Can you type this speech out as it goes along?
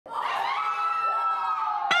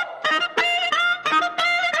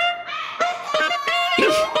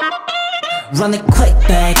Run it quick,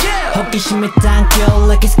 babe. 호기심에 당겨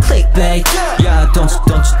like it's clickbait. Yeah, don't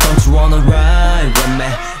you wanna ride with me?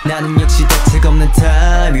 나는 역시 대책 없는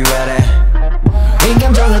타입이라래. 이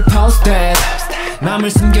감정을 posted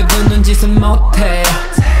맘을 숨겨두는 짓은 못해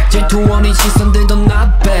질투원인 시선들도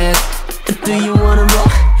not bad. Do you wanna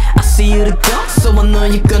roll? I see you to go, so I know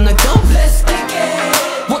you're gonna go. Let's take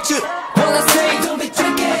it. What you wanna say? Don't be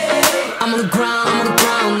tricky. I'm on the ground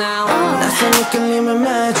now. 낯선 느낌을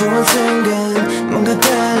마주한 순간 뭔가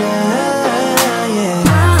달라. Yeah.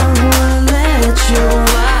 I wanna let you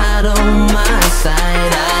out of my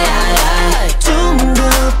sight. 좀 더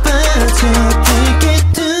빠져. Take it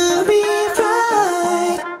to be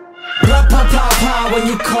right. Ra-pa-pa-pa when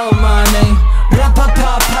you call my name.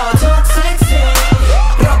 Ra-pa-pa-pa talk sexy.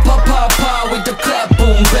 Ra-pa-pa-pa with the clap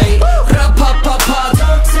boom babe. Ra-pa-pa-pa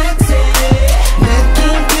talk sexy. 느낌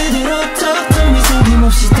그대로 턱도 미소김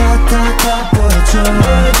없이 다 보여줘.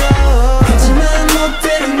 하지만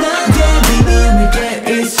멋대로 난 baby I'ma get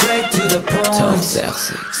it straight to the point. Talk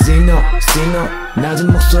sexy. Say no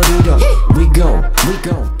낮은 목소리로 We go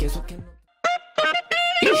계속해.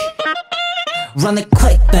 Run it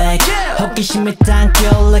quick, babe. 호기심에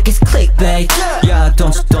당겨 like it's clickbait. Yeah,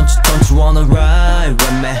 don't you wanna ride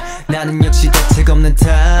with me? 나는 역시 대책 없는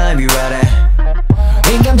타입이라래.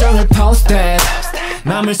 이 감정을 posted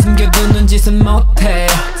맘을 숨겨두는 짓은 못해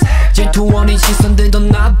질투원인 시선들도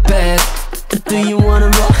not bad. Do you wanna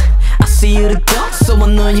roll? I see you to go, so I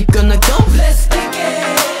know you're gonna go. Let's take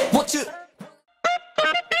it. What you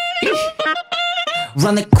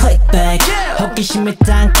Run it quick, babe. 호기심에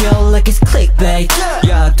당겨 like it's clickbait.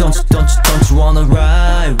 Yeah, don't you wanna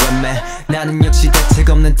ride with me? 나는 역시 대책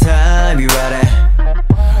없는 타입이라래.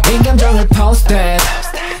 이 감정을 posted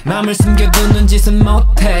맘을 숨겨두는 짓은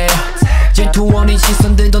못해 질투원인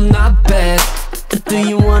시선들도 not bad. Do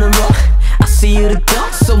you wanna roll? I see you to go,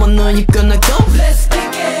 so I know you're gonna go. Let's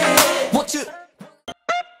take it. What you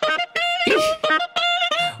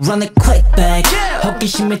Run it quick, babe.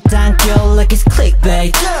 호기심에 당겨 like it's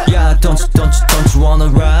clickbait. Yeah, don't you wanna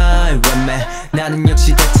ride with me? 나는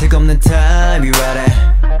역시 대책 없는 타입이라래.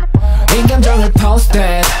 이 감정을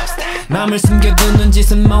posted 맘을 숨겨두는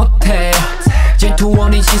짓은 못해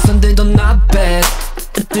질투원인 시선들도 not bad.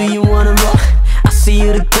 Do you wanna roll? I see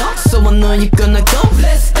you to go, so I know you're gonna go.